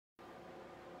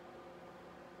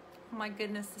Oh my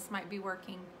goodness, this might be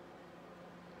working.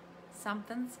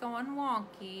 Something's going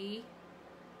wonky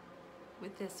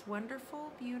with this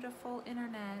wonderful, beautiful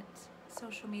internet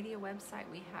social media website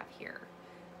we have here.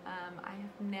 I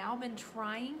have now been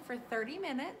trying for 30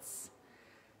 minutes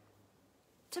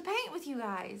to paint with you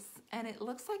guys, and it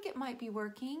looks like it might be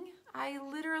working. I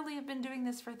literally have been doing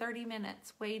this for 30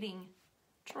 minutes, waiting,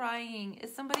 trying.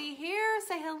 Is somebody here?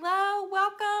 Say hello,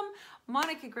 welcome.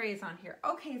 Monica Gray is on here.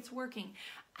 Okay, it's working.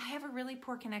 I have a really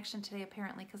poor connection today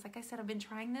apparently, because like I said, I've been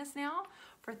trying this now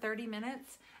for 30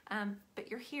 minutes, but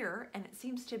you're here and it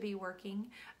seems to be working.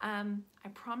 I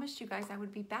promised you guys I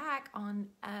would be back on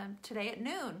today at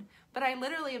noon, but I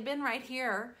literally have been right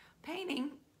here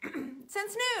painting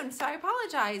since noon, so I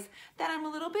apologize that I'm a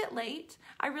little bit late.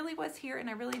 I really was here and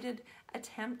I really did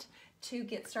attempt to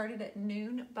get started at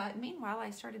noon, but meanwhile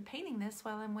I started painting this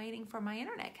while I'm waiting for my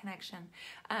internet connection.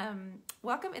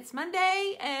 Welcome, it's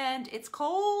Monday and it's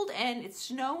cold and it's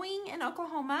snowing in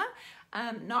Oklahoma.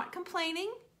 Not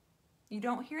complaining. You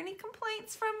don't hear any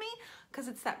complaints from me because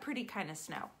it's that pretty kind of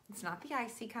snow. It's not the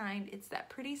icy kind, it's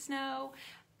that pretty snow.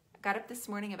 I got up this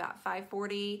morning about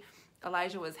 5:40.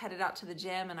 Elijah was headed out to the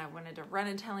gym and I wanted to run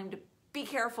and tell him to be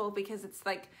careful because it's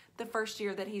like the first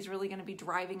year that he's really going to be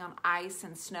driving on ice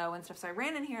and snow and stuff. So I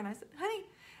ran in here and I said, honey,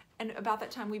 and about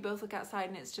that time we both look outside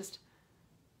and it's just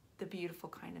the beautiful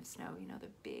kind of snow, you know, the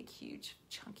big, huge,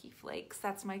 chunky flakes.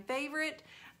 That's my favorite.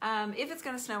 If it's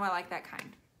going to snow, I like that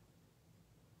kind.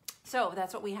 So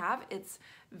that's what we have. It's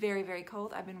very, very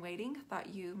cold. I've been waiting.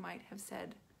 Thought you might have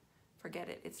said, forget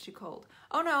it, it's too cold.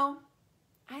 Oh no,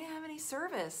 I didn't have any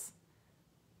service.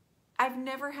 I've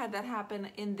never had that happen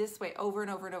in this way over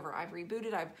and over and over. I've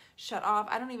rebooted, I've shut off.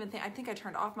 I think I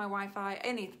turned off my Wi-Fi.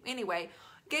 Anyway,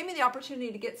 gave me the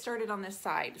opportunity to get started on this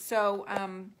side. So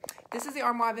this is the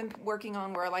armoire I've been working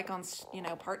on. We're like on, you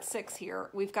know, part 6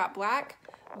 here. We've got black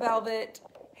velvet,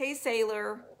 Hey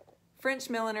Sailor, French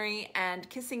millinery, and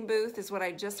kissing booth is what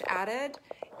I just added.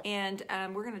 And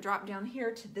we're gonna drop down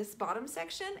here to this bottom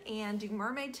section and do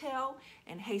mermaid tail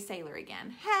and Hey Sailor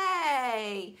again.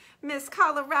 Hey, Miss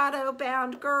Colorado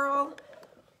bound girl.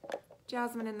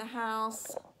 Jasmine in the house.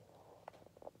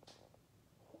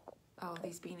 Oh,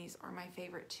 these beanies are my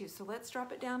favorite too. So let's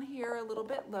drop it down here a little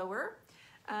bit lower.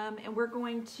 And we're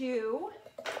going to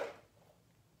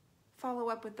follow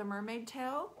up with the mermaid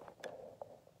tail.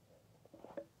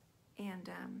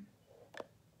 And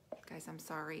guys, I'm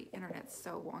sorry, internet's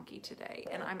so wonky today,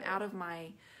 and I'm out of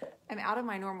my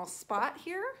normal spot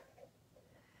here.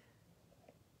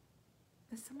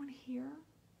 Is someone here?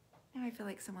 Now I feel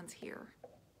like someone's here.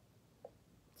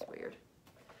 It's weird.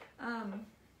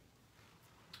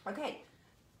 Okay,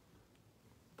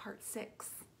 part 6.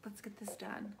 Let's get this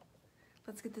done.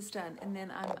 Let's get this done, and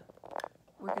then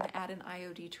we're going to add an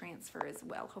IOD transfer as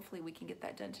well. Hopefully we can get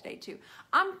that done today too.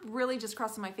 I'm really just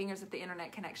crossing my fingers that the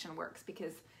internet connection works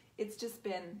because it's just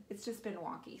been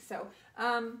wonky. So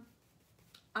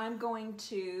I'm going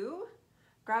to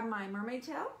grab my mermaid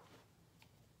tail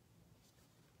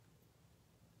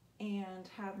and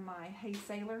have my Hey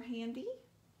Sailor handy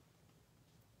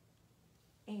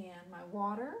and my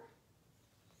water.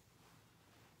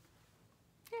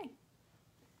 Okay,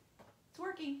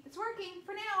 it's working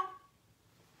for now.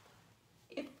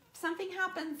 If something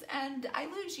happens and I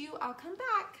lose you, I'll come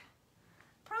back,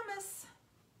 promise.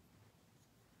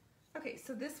 Okay,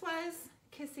 so this was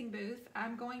kissing booth.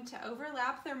 I'm going to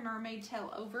overlap the mermaid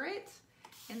tail over it,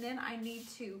 and then I need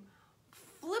to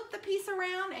flip the piece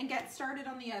around and get started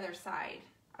on the other side.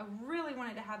 I really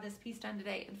wanted to have this piece done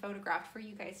today and photographed for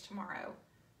you guys tomorrow.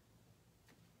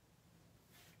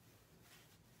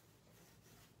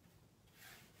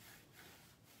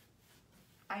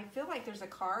 I feel like there's a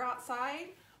car outside,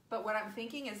 but what I'm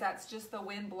thinking is that's just the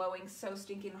wind blowing so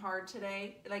stinking hard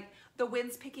today. Like the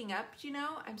wind's picking up, you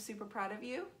know? I'm super proud of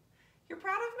you. You're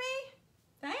proud of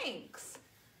me? Thanks.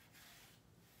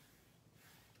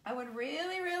 I would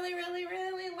really, really, really,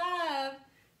 really love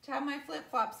to have my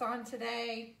flip-flops on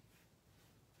today.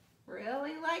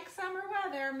 Really like summer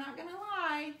weather, I'm not gonna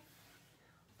lie.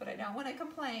 But I don't want to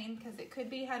complain because it could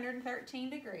be 113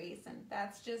 degrees and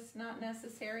that's just not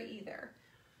necessary either.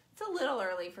 It's a little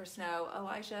early for snow.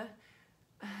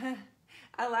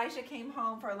 Elijah came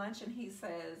home for lunch and he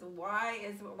says, why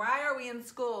are we in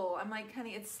school? I'm like,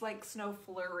 honey, it's like snow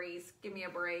flurries. Give me a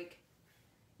break.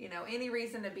 You know, any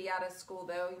reason to be out of school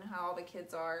though, you know how all the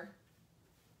kids are.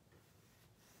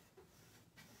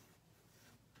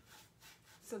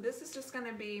 So this is just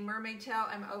gonna be mermaid tail.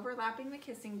 I'm overlapping the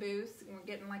kissing booth and we're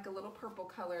getting like a little purple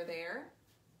color there.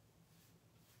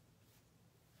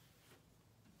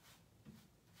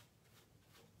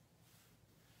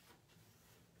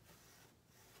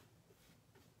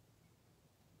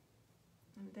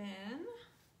 Then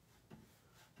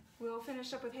we'll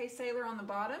finish up with Hey Sailor on the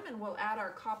bottom, and we'll add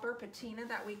our copper patina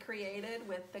that we created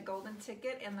with the golden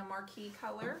ticket and the marquee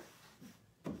color.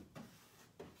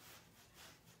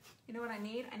 You know what I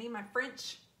need? I need my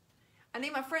French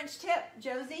tip,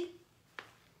 Josie,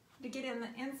 to get in the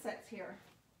insets here.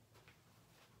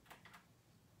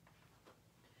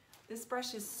 This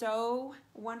brush is so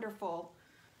wonderful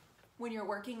when you're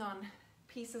working on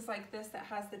pieces like this that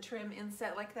has the trim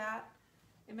inset like that.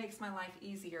 It makes my life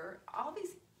easier. All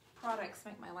these products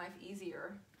make my life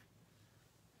easier.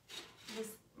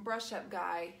 This brush up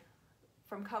guy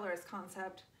from Colorist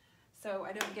Concept, so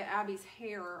I don't get Abby's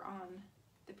hair on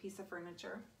the piece of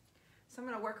furniture. So I'm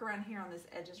going to work around here on these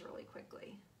edges really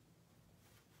quickly.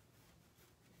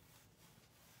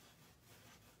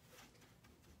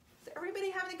 Is everybody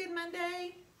having a good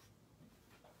Monday?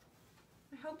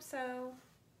 I hope so.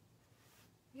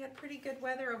 We had pretty good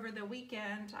weather over the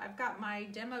weekend. I've got my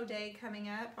demo day coming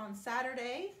up on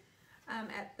Saturday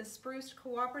at the Spruce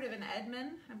Cooperative in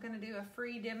Edmond. I'm going to do a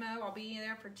free demo. I'll be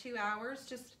there for 2 hours,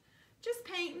 just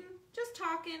painting, just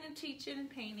talking and teaching and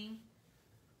painting.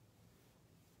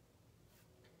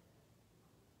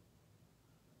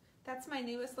 That's my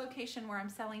newest location where I'm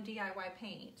selling DIY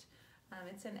paint.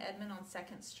 It's in Edmond on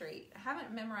 2nd Street. I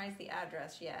haven't memorized the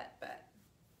address yet, but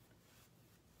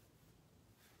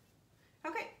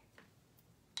okay.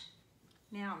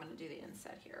 Now I'm going to do the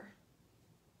inset here.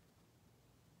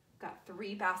 Got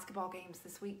 3 basketball games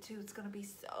this week too. It's going to be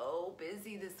so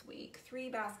busy this week. 3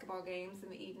 basketball games in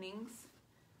the evenings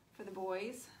for the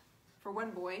boys, for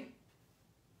one boy.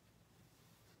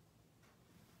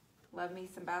 Love me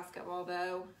some basketball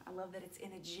though. I love that it's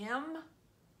in a gym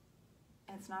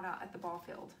and it's not out at the ball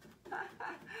field.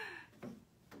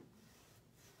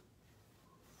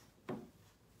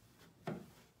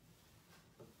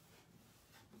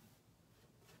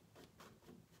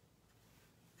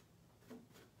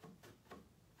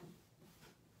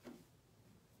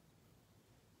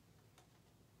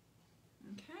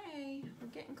 Okay, we're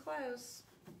getting close.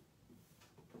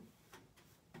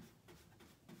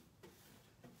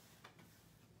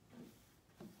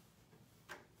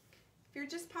 If you're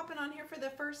just popping on here for the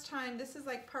first time, this is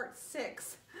like part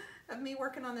 6 of me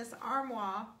working on this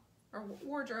armoire or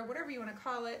wardrobe, whatever you want to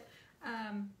call it.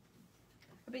 I've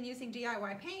been using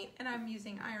DIY paint and I'm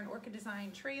using Iron Orchid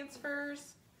Design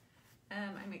transfers.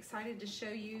 I'm excited to show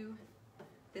you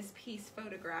this piece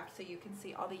photographed so you can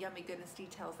see all the yummy goodness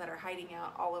details that are hiding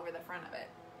out all over the front of it.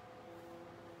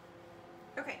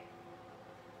 Okay,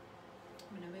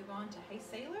 I'm going to move on to Hey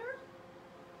Sailor.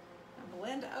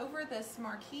 Blend over this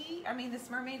this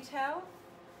mermaid tail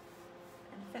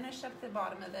and finish up the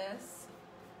bottom of this.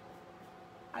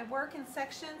 I work in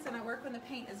sections and I work when the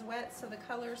paint is wet so the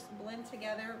colors blend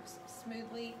together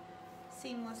smoothly,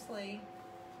 seamlessly,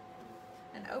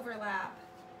 and overlap.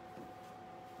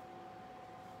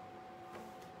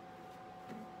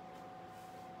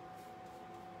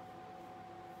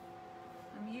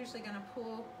 I'm usually going to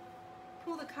pull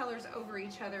the colors over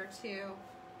each other too.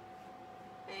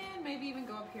 And maybe even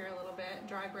go up here a little bit,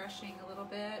 dry brushing a little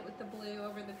bit with the blue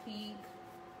over the pink.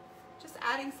 Just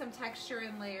adding some texture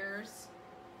and layers.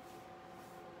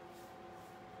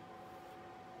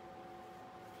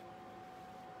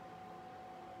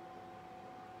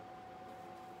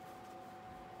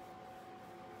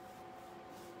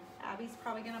 Abby's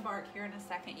probably gonna bark here in a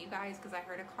second, you guys, because I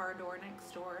heard a car door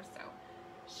next door, so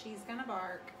she's gonna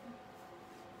bark.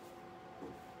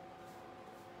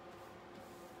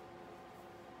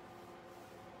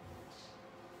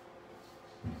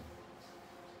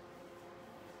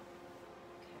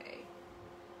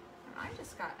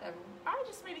 I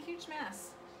just made a huge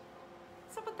mess.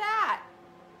 What's up with that?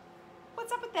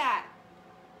 What's up with that?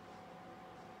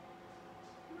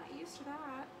 I'm not used to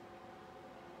that.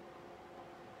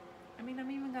 I mean,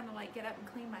 I'm even gonna like get up and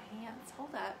clean my hands.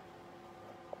 Hold up.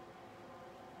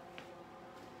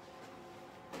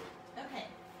 Okay.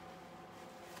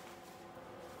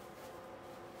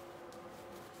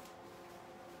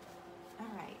 All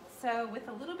right, so with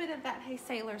a little bit of that Hey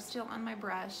Sailor still on my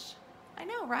brush, I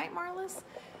know, right, Marlis?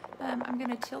 I'm going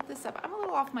to tilt this up. I'm a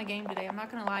little off my game today. I'm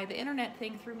not going to lie. The internet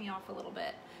thing threw me off a little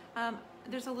bit.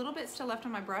 There's a little bit still left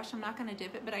on my brush. I'm not going to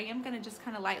dip it, but I am going to just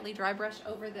kind of lightly dry brush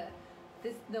over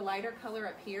the lighter color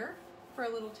up here for a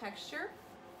little texture.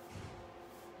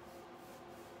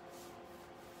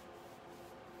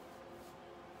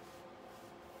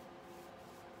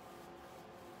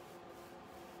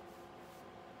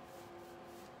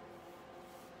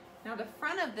 Now the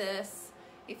front of this,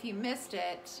 if you missed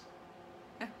it,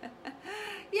 yay,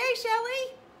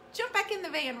 Shelly! Jump back in the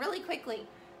van really quickly.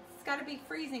 It's got to be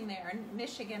freezing there in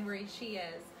Michigan where she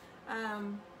is.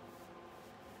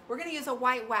 We're going to use a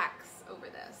white wax over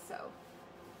this, so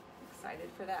excited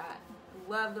for that.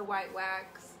 Love the white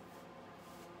wax.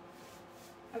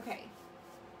 Okay.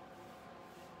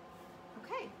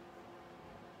 Okay.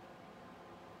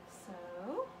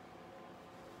 So,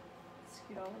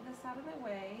 scoot all of this out of the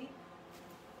way.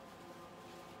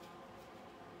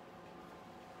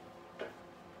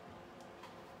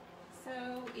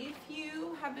 So if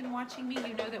you have been watching me,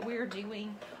 you know that we're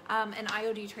doing an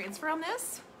IOD transfer on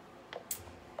this.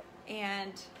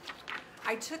 And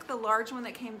I took the large one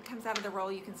that comes out of the roll.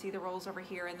 You can see the rolls over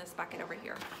here in this bucket over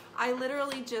here. I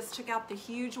literally just took out the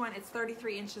huge one. It's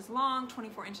 33 inches long,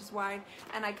 24 inches wide,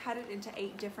 and I cut it into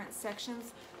 8 different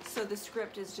sections. So the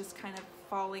script is just kind of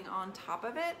falling on top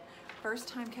of it. First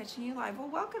time catching you live. Well,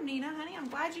 welcome, Nina, honey. I'm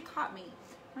glad you caught me.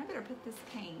 I better put this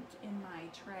paint in my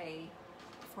tray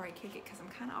before I kick it because I'm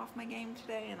kind of off my game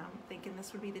today and I'm thinking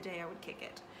this would be the day I would kick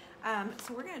it.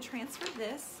 So we're going to transfer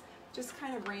this just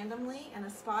kind of randomly in a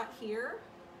spot here.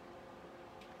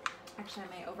 Actually,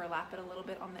 I may overlap it a little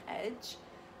bit on the edge.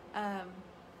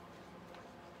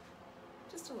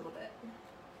 Just a little bit.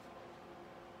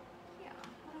 Yeah,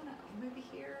 I don't know, maybe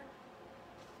here,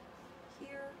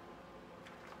 here,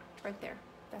 right there.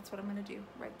 That's what I'm gonna do,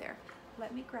 right there.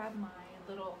 Let me grab my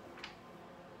little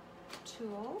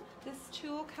tool. This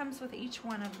tool comes with each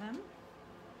one of them.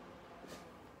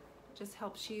 Just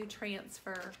helps you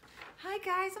transfer. Hi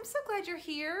guys, I'm so glad you're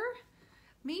here.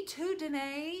 Me too,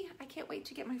 Danae. I can't wait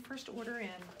to get my first order in.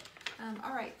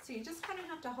 All right, so you just kind of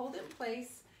have to hold it in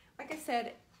place. Like I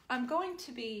said, I'm going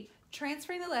to be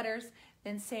transferring the letters,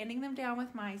 then sanding them down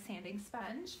with my sanding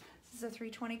sponge. This is a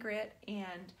 320 grit,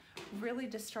 and really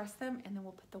distress them, and then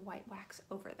we'll put the white wax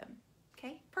over them.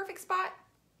 Okay, perfect spot.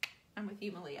 I'm with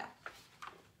you, Malia.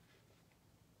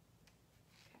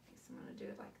 Okay, so I'm gonna do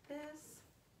it like this.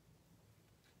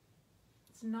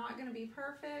 It's not gonna be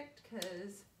perfect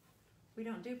because we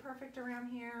don't do perfect around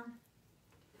here.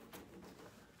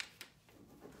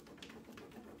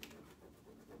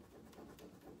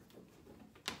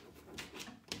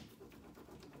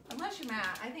 Unless you're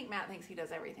Matt. I think Matt thinks he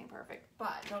does everything perfect,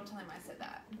 but don't tell him I said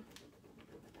that.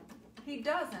 He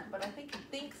doesn't, but I think he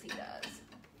thinks he does.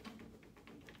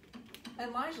 And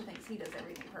Elijah thinks he does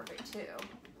everything perfect too.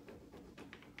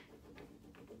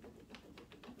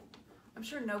 I'm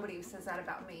sure nobody says that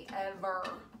about me, ever.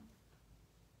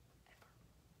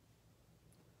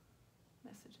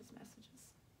 Messages.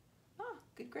 Oh,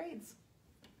 good grades.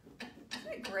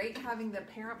 Isn't it great having the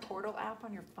parent portal app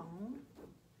on your phone?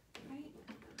 Right?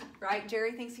 Right,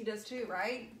 Jerry thinks he does too,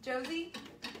 right, Josie?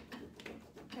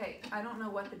 Okay, I don't know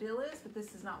what the deal is, but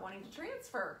this is not wanting to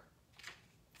transfer.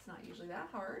 It's not usually that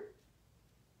hard.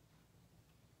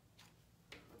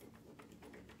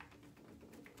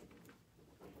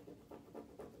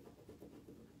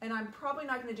 And I'm probably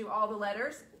not going to do all the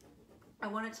letters. I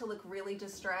want it to look really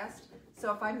distressed.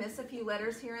 So if I miss a few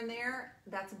letters here and there,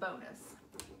 that's a bonus.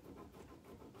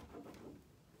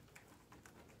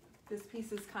 This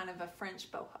piece is kind of a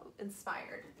French boho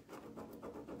inspired.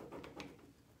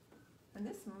 And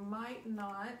this might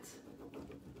not,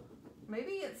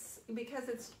 maybe it's because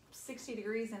it's 60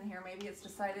 degrees in here, maybe it's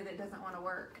decided it doesn't want to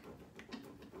work.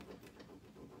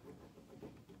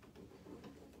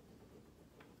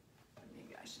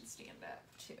 Maybe I should stand up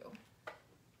too.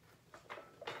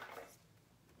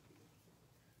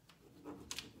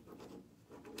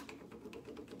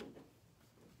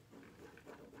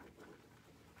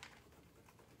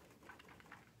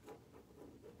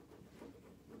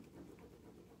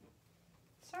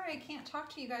 Sorry, I can't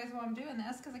talk to you guys while I'm doing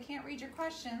this because I can't read your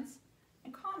questions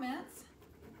and comments.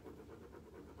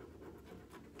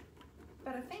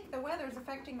 But I think the weather's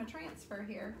affecting my transfer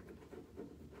here.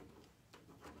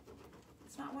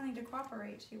 It's not wanting to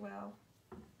cooperate too well.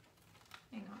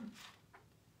 Hang on.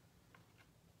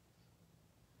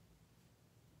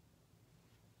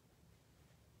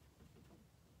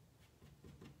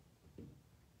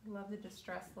 I love the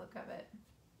distressed look of it.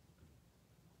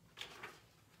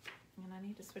 And I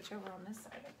need to switch over on this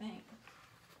side, I think.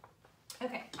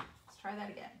 Okay, let's try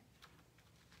that again.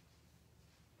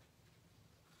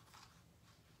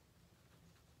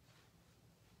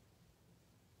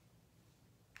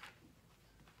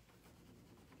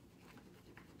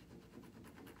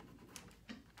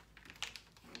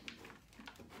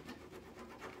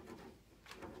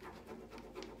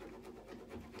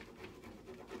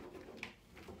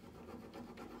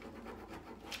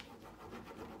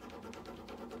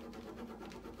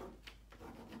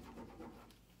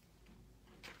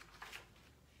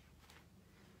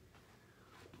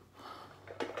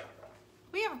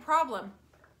 We have a problem.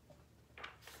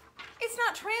 it's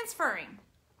not transferring?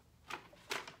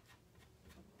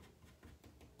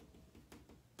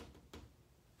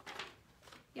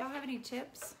 Y'all have any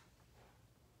tips?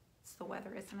 It's the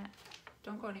weather, isn't it?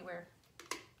 Don't go anywhere.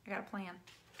 I got a plan.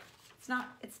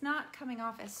 It's not coming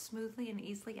off as smoothly and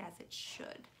easily as it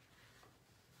should.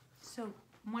 So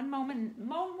one momentum.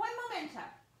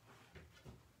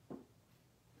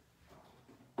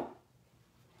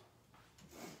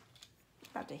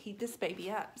 About to heat this baby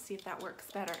up, see if that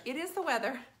works better. It is the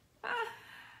weather.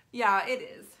 Yeah, it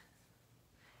is.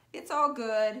 It's all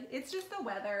good. It's just the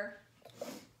weather.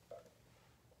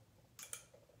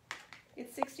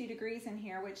 It's 60 degrees in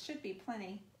here, which should be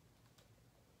plenty.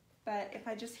 But if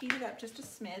I just heat it up just a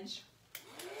smidge,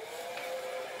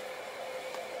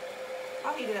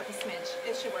 I'll heat it up a smidge.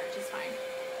 It should work just fine.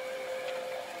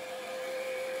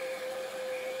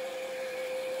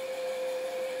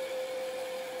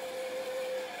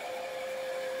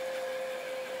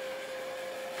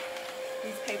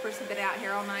 These papers have been out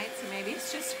here all night, so maybe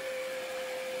it's just,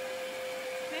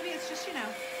 you know.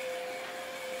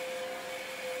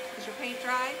 Is your paint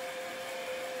dry?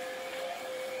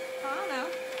 I don't know.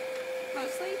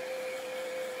 Mostly.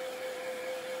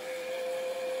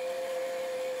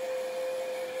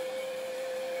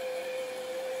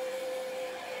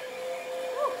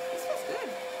 Ooh, this feels good.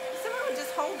 Someone would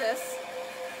just hold this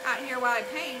out here while I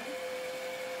paint.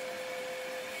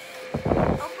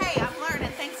 Okay, I'm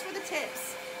learning. Thanks for the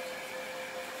tips.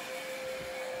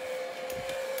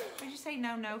 What did you say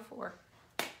no for?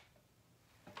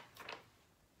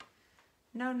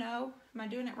 No. Am I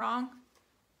doing it wrong?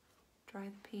 Dry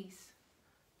the piece,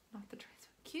 not the transfer.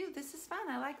 Cute. This is fun.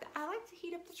 I like to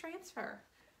heat up the transfer.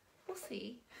 We'll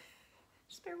see.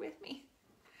 Just bear with me.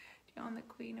 I'm the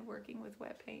queen of working with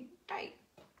wet paint. Right.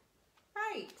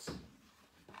 I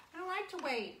don't like to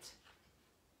wait.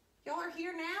 Y'all are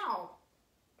here now.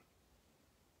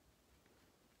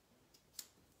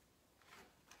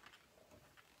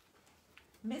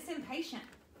 Miss Impatient.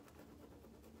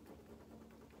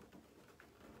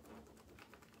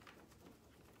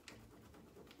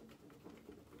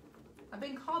 I've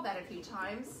been called that a few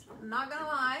times. I'm not gonna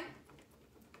lie.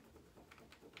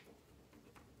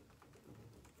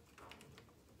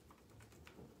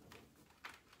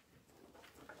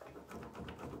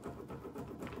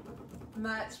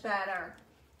 Much better.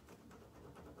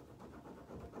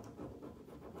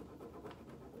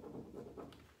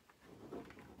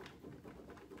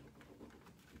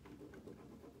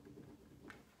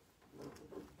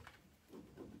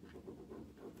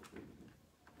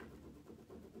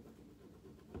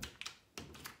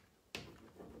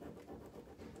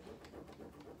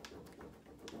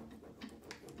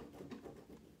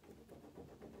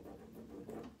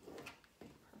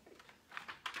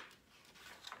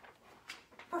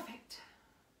 Perfect.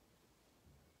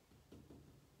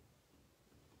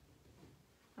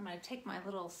 I'm going to take my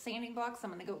little sanding blocks. I'm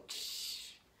going to go.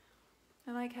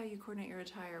 I like how you coordinate your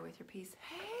attire with your piece.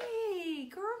 Hey,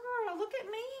 girl, look at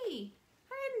me.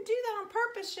 I didn't do that on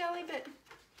purpose, Shelly, but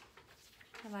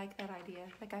I like that idea.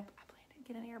 Like I plan to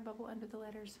get an air bubble under the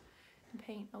letters, and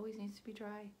paint always needs to be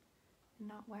dry and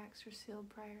not waxed or sealed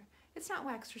prior. It's not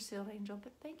waxed or sealed, Angel,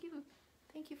 but thank you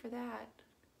for that.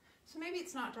 So maybe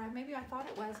it's not dry. Maybe I thought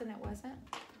it was and it wasn't.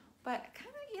 But kind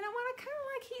of, you know what? I kind of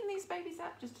like heating these babies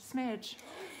up just a smidge.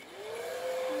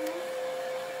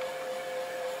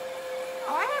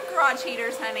 Oh, I have garage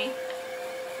heaters, honey.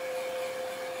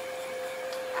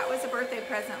 That was a birthday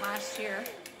present last year.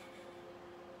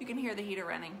 You can hear the heater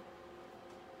running.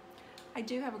 I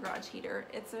do have a garage heater.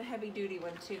 It's a heavy duty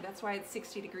one too. That's why it's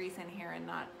 60 degrees in here and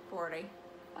not 40.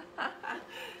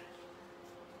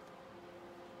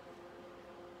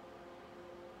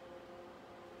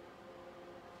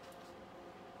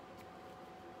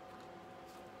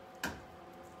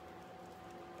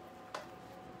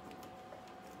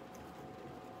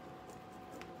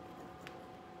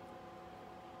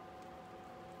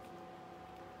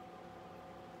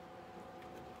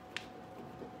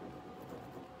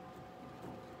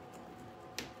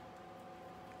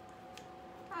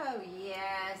 Oh,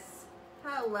 yes.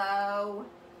 Hello.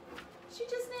 She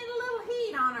just needed a little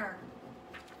heat on her.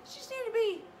 She just needed to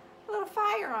be a little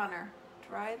fire on her.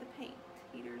 Dry the paint.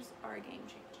 Heaters are a game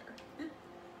changer.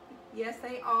 Yes,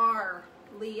 they are,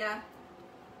 Leah.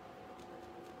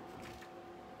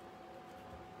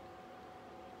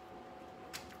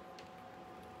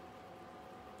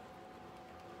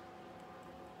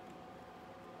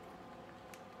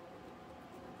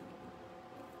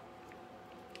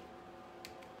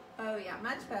 Oh yeah,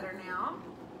 much better now.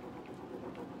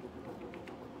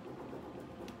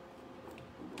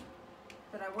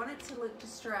 But I I want it to look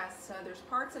distressed, so there's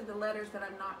parts of the letters that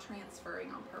I'm not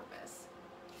transferring on purpose.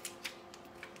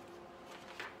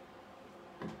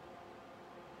 I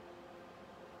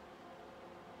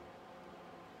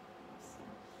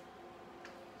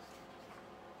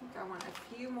think I want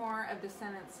a few more of the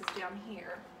sentences down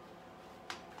here.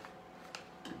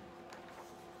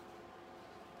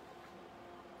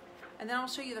 And then I'll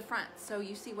show you the front so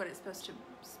you see what it's supposed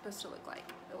to look like.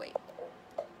 Oh wait,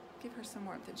 give her some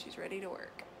warmth and she's ready to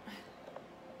work.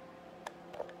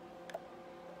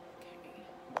 Okay,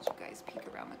 let you guys peek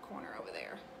around the corner over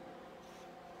there.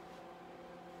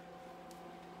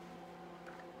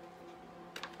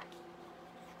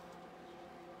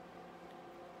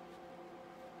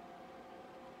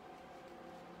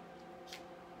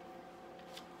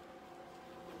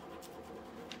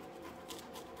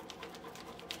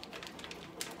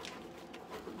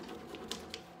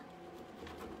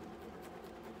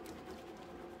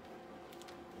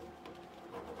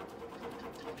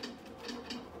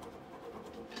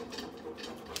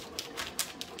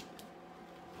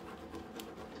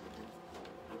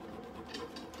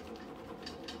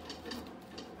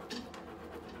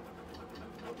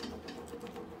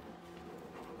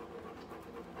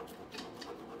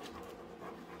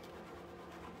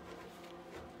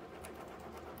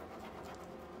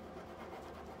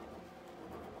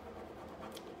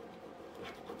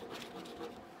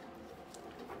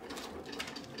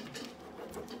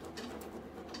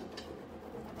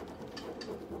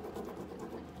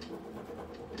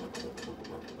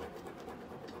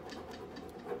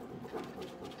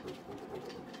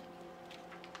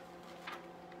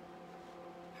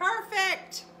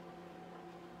 Perfect.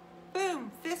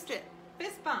 Boom, fist it.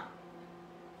 Fist bump.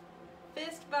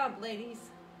 Fist bump, ladies.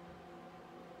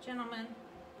 Gentlemen.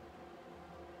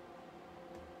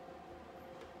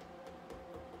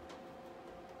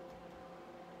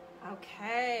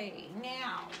 Okay,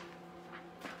 now,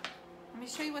 let me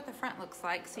show you what the front looks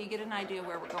like so you get an idea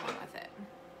where we're going with it.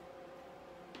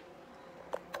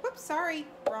 Whoops, sorry,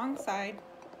 wrong side.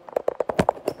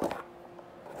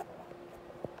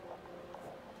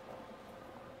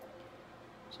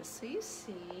 Just so you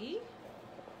see.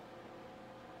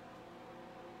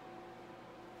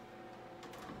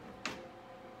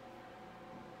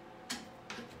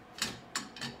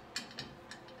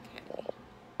 Okay.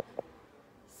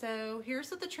 So here's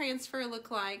what the transfer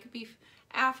looked like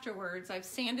afterwards. I've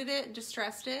sanded it,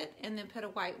 distressed it, and then put a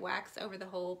white wax over the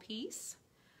whole piece.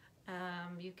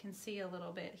 You can see a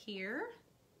little bit here.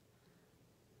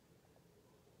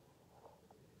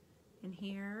 And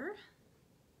here.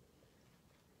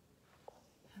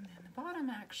 And then the bottom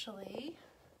actually.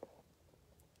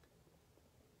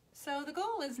 So the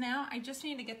goal is now I just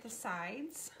need to get the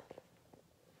sides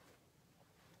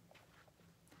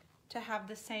to have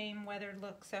the same weathered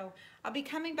look. So I'll be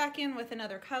coming back in with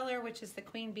another color, which is the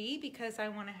Queen Bee, because I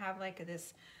want to have like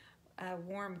this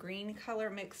warm green color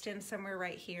mixed in somewhere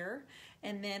right here.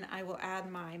 And then I will add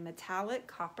my metallic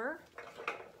copper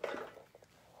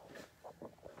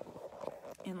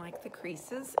in like the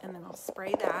creases, and then I'll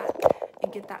spray that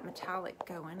and get that metallic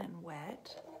going and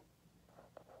wet.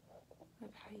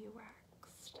 Look how you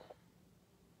waxed.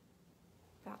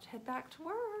 About to head back to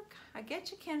work. I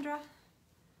get you, Kendra.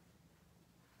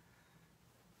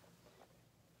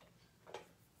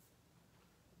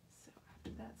 So after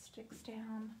that sticks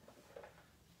down,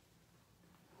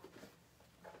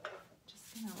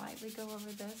 just gonna lightly go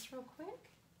over this real quick.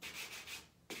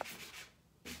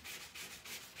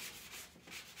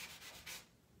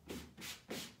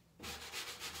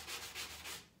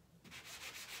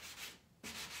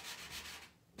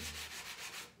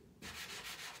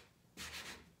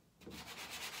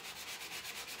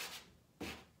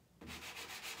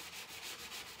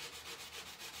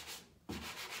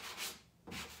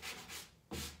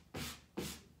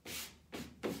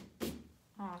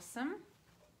 Awesome.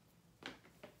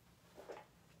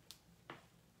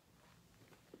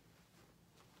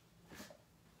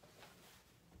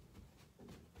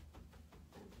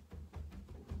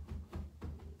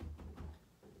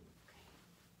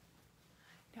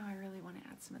 Now I really want to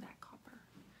add some of that copper.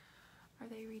 Are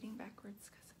they reading backwards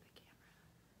because of the camera?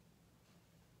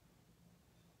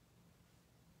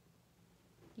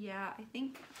 Yeah, I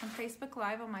think on Facebook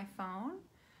Live on my phone,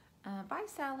 by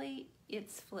Sally,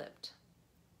 it's flipped.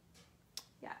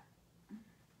 Yeah.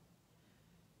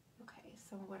 Okay,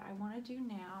 so what I want to do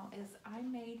now is I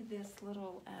made this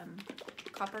little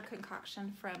copper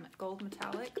concoction from Gold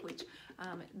Metallic, which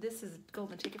this is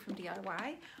Golden Ticket from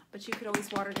DIY, but you could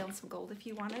always water down some gold if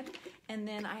you wanted. And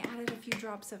then I added a few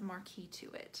drops of Marquee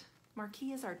to it.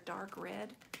 Marquee is our dark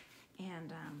red,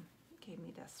 and gave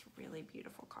me this really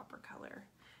beautiful copper color.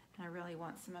 And I really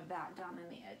want some of that down in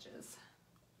the edges.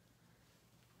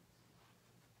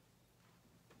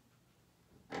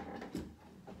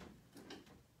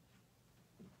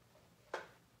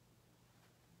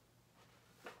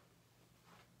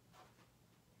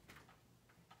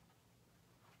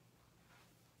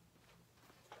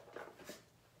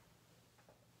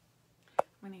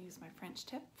 I'm going to use my French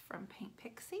tip from Paint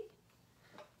Pixie.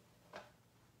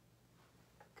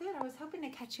 Good, I was hoping to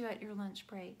catch you at your lunch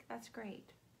break. That's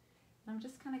great. And I'm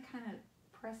just going to kind of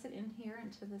press it in here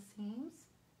into the seams,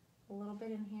 a little bit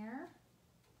in here.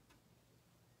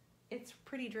 It's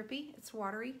pretty drippy, it's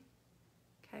watery,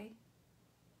 okay?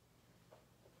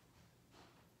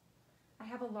 I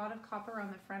have a lot of copper on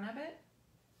the front of it.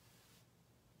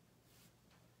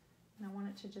 And I want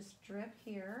it to just drip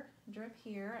here.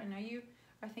 I know you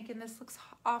are thinking this looks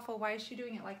awful, why is she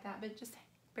doing it like that? But just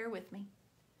bear with me.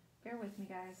 Bear with me,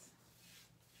 guys.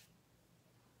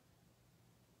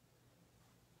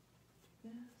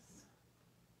 This.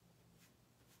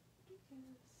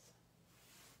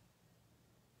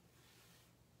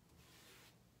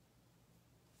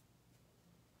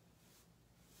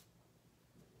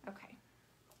 Okay.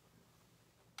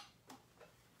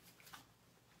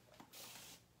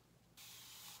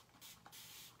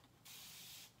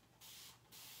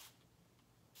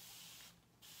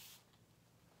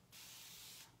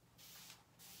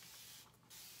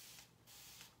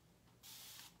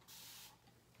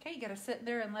 Okay, you gotta sit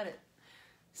there and let it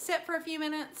sit for a few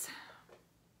minutes.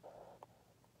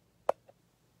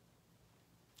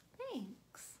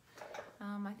 Thanks.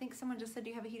 I think someone just said, do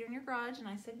you have a heater in your garage? And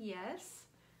I said, yes.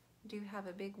 I do have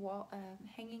a big wall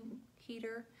hanging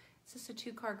heater. It's just a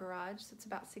 2-car garage, so it's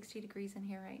about 60 degrees in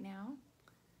here right now.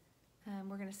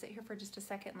 We're gonna sit here for just a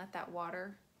second and let that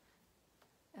water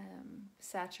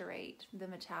saturate the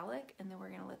metallic, and then we're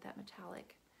gonna let that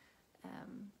metallic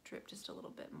drip just a little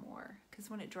bit more, because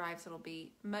when it dries it'll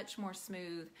be much more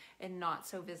smooth and not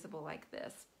so visible like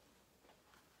this.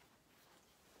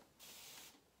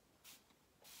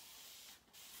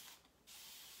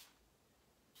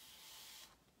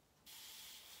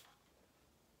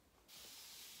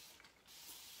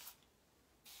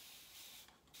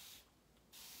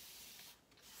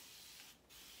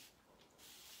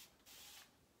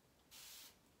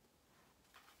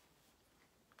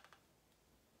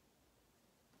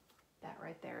 That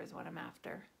right there is what I'm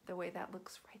after, the way that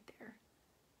looks right there.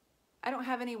 I don't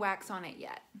have any wax on it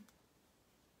yet.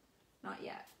 Not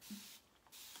yet.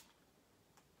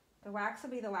 The wax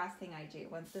will be the last thing I do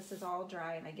once this is all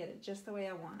dry and I get it just the way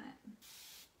I want it.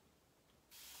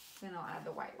 Then I'll add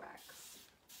the white wax.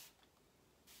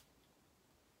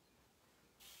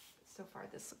 So far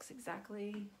this looks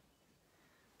exactly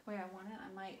the way I want it.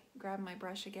 I might grab my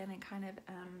brush again and kind of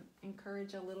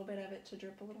encourage a little bit of it to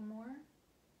drip a little more.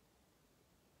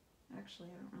 Actually,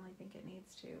 I don't really think it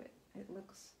needs to. It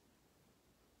looks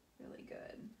really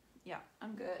good. Yeah,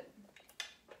 I'm good.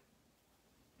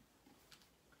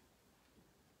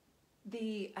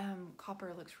 The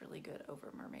copper looks really good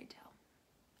over mermaid tail.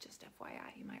 Just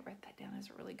FYI, you might write that down as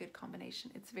a really good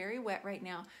combination. It's very wet right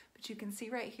now, but you can see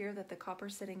right here that the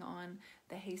copper's sitting on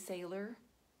the Hey Sailor.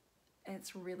 And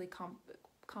it's really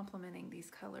complementing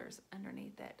these colors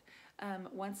underneath it.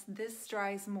 Once this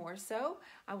dries more so,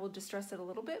 I will distress it a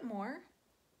little bit more.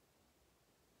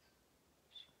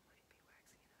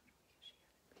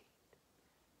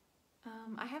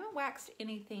 I haven't waxed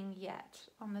anything yet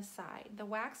on the side. The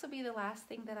wax will be the last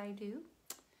thing that I do.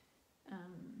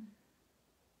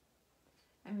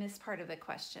 I missed part of the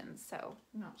question, so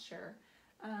I'm not sure.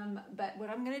 But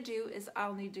what I'm gonna do is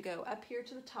I'll need to go up here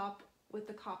to the top with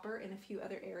the copper in a few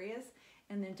other areas,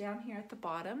 and then down here at the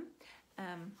bottom,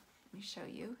 let me show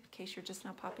you in case you're just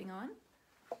now popping on.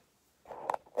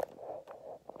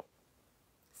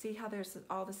 See how there's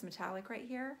all this metallic right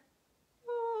here?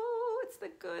 Oh, it's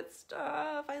the good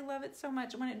stuff. I love it so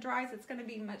much. When it dries, it's going to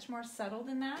be much more subtle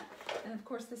than that. And of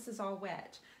course, this is all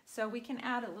wet. So we can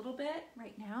add a little bit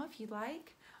right now, if you'd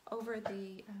like, over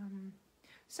the,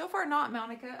 so far not,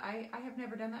 Monica. I have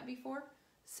never done that before.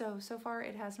 So far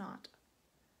it has not.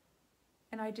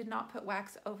 And I did not put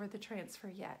wax over the transfer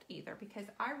yet either, because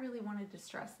I really wanted to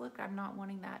distress look. I'm not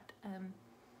wanting that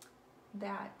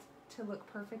that to look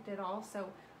perfect at all. So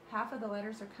half of the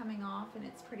letters are coming off and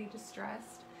it's pretty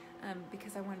distressed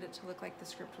because I wanted it to look like the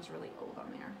script was really old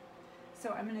on there. So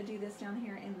I'm going to do this down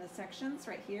here in the sections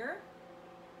right here.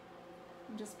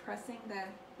 I'm just pressing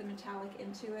the metallic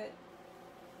into it.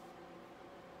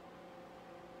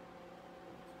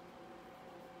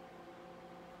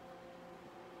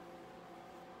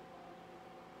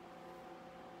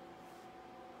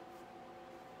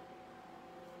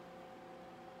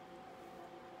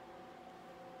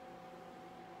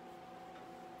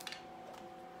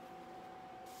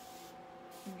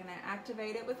 I'm gonna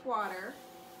activate it with water.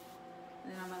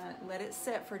 And then I'm gonna let it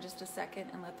sit for just a second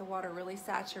and let the water really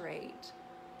saturate.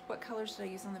 What colors did I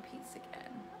use on the piece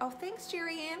again? Oh, thanks,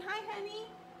 Jerry Ann. Hi, honey.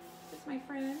 That's my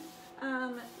friend.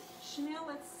 Chanel,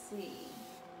 let's see.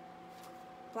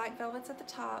 Black Velvet's at the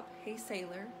top. Hey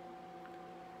Sailor.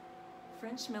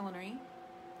 French Millinery.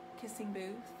 Kissing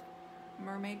Booth.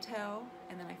 Mermaid Tail.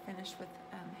 And then I finished with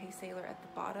Hey Sailor at the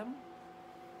bottom.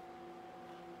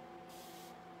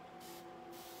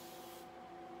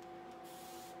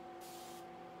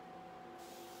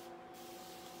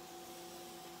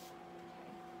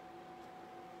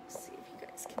 See if you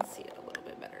guys can see it a little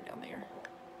bit better down there.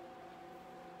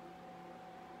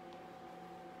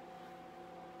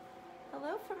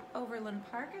 Hello from Overland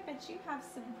Park. I bet you have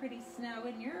some pretty snow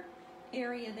in your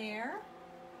area there.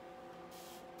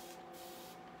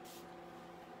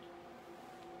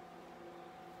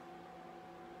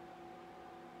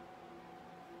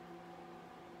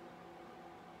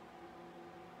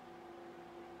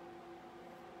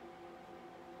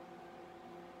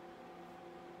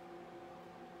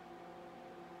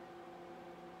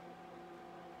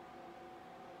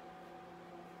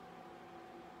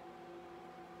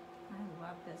 I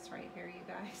love this right here, you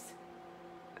guys.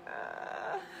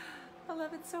 I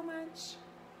love it so much.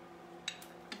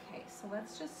 Okay, so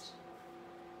let's just,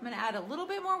 I'm gonna add a little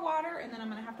bit more water and then I'm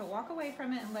gonna have to walk away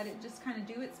from it and let it just kind of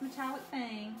do its metallic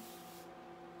thing.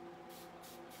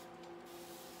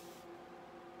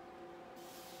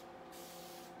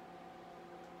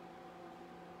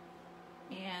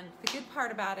 And the good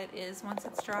part about it is once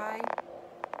it's dry,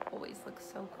 it always looks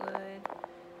so good. So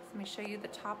let me show you the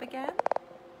top again.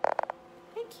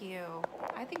 Thank you.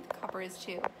 I think the copper is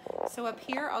too. So up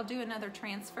here, I'll do another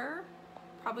transfer.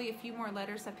 Probably a few more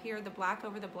letters up here, the black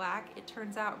over the black. It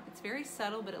turns out it's very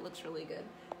subtle, but it looks really good.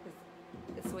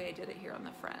 It's the way I did it here on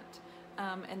the front.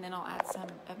 And then I'll add some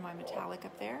of my metallic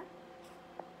up there.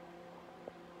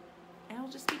 And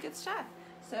it'll just be good stuff.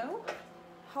 So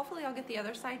hopefully I'll get the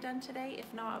other side done today.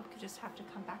 If not, I'll just have to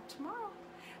come back tomorrow.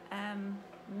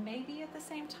 Maybe at the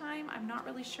same time. I'm not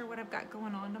really sure what I've got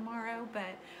going on tomorrow,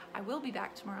 but I will be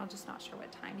back tomorrow, just not sure what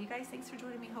time. You guys, thanks for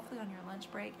joining me, hopefully on your lunch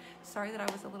break. Sorry that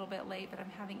I was a little bit late, but I'm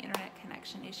having internet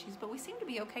connection issues, but we seem to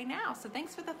be okay now. So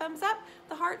thanks for the thumbs up,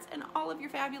 the hearts, and all of your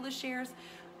fabulous shares.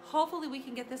 Hopefully we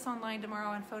can get this online tomorrow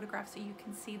on photograph so you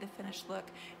can see the finished look,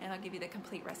 and I'll give you the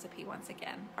complete recipe once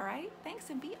again. All right, thanks,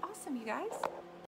 and be awesome, you guys.